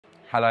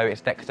Hello,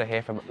 it's Dexter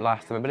here from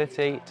Lifestyle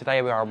Mobility.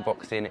 Today we are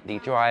unboxing the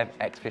Drive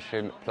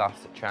Expedition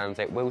Plus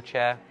Transit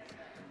wheelchair.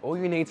 All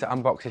you need to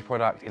unbox this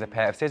product is a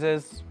pair of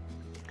scissors.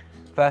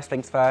 First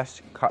things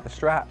first, cut the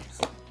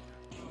straps.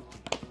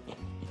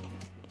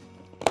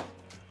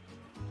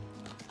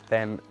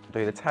 Then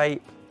do the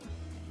tape.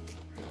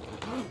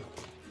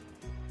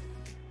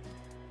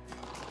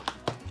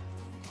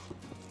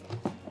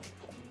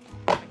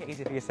 Make it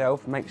easy for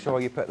yourself, make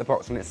sure you put the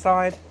box on its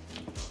side.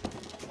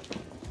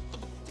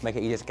 To make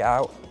it easier to get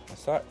out, as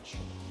such.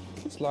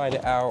 Slide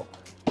it out,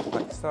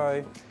 like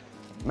so.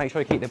 Make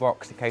sure you keep the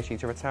box in case you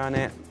need to return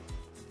it.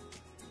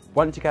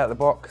 Once you get out of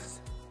the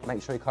box,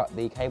 make sure you cut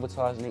the cable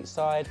ties on each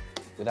side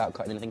without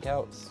cutting anything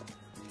else.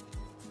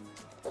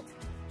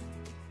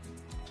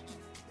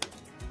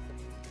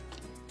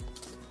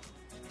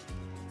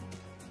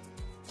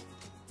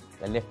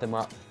 Then lift them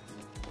up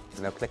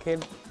and they'll click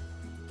in,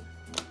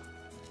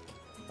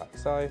 like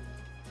so.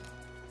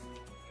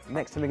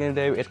 Next thing we're going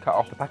to do is cut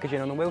off the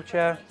packaging on the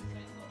wheelchair,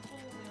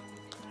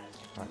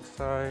 like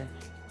so.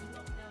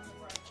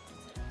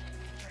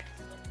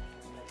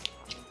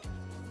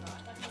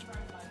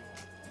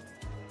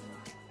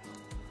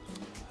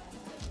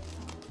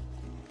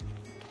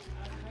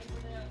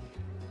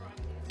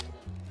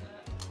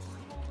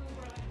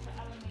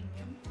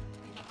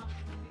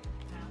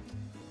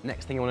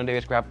 Next thing you want to do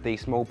is grab the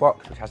small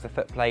box which has the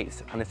foot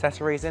plates and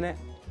accessories in it.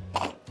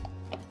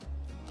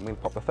 And we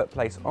pop the foot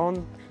plates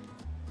on,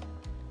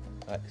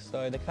 like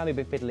so. They can be a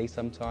bit fiddly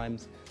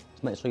sometimes,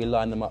 just make sure you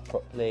line them up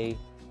properly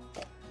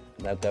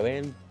and they'll go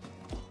in.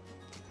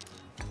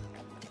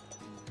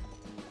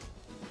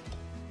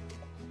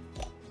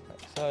 Like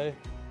so.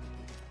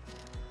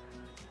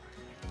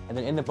 And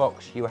then in the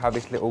box you will have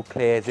this little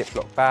clear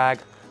Ziploc bag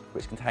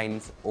which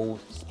contains all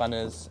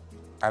spanners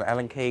and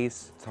Allen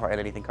keys to tighten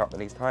anything up that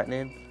needs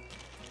tightening.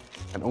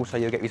 And also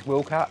you'll get these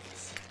wheel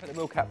caps. Put the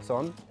wheel caps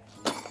on.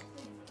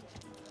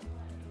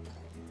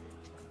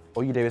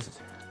 All you do is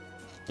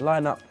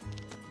line up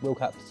wheel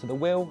caps to the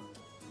wheel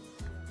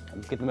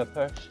and give them a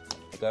push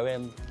to go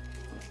in.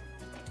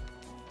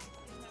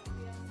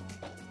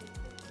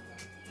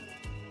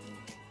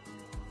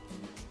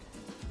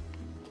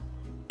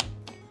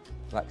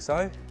 Like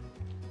so.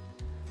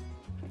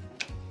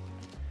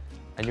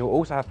 And you'll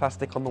also have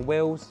plastic on the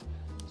wheels,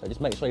 so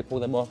just make sure you pull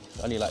them off.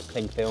 It's only like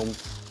cling film.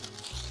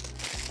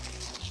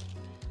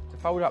 To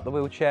fold up the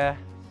wheelchair,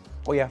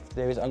 all you have to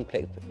do is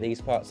unclip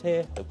these parts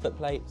here, the foot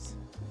plates,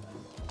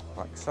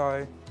 like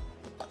so.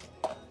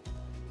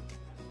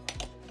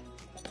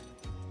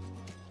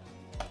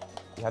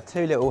 You have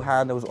two little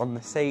handles on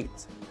the seat.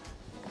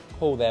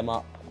 Pull them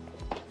up.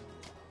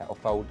 That'll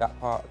fold that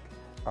part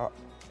up.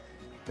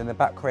 Then the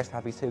backrest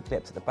have these two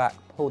clips at the back.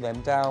 Pull them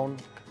down,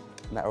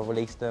 and that will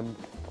release them.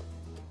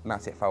 And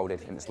that's it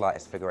folded in its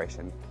lightest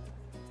configuration.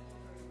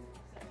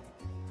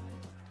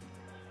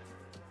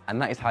 And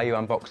that is how you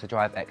unbox the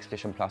Drive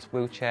Expedition Plus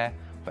wheelchair.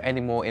 For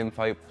any more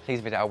info, please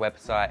visit our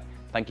website.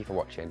 Thank you for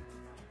watching.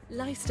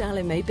 Lifestyle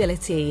and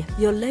Mobility,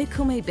 your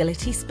local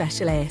mobility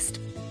specialist.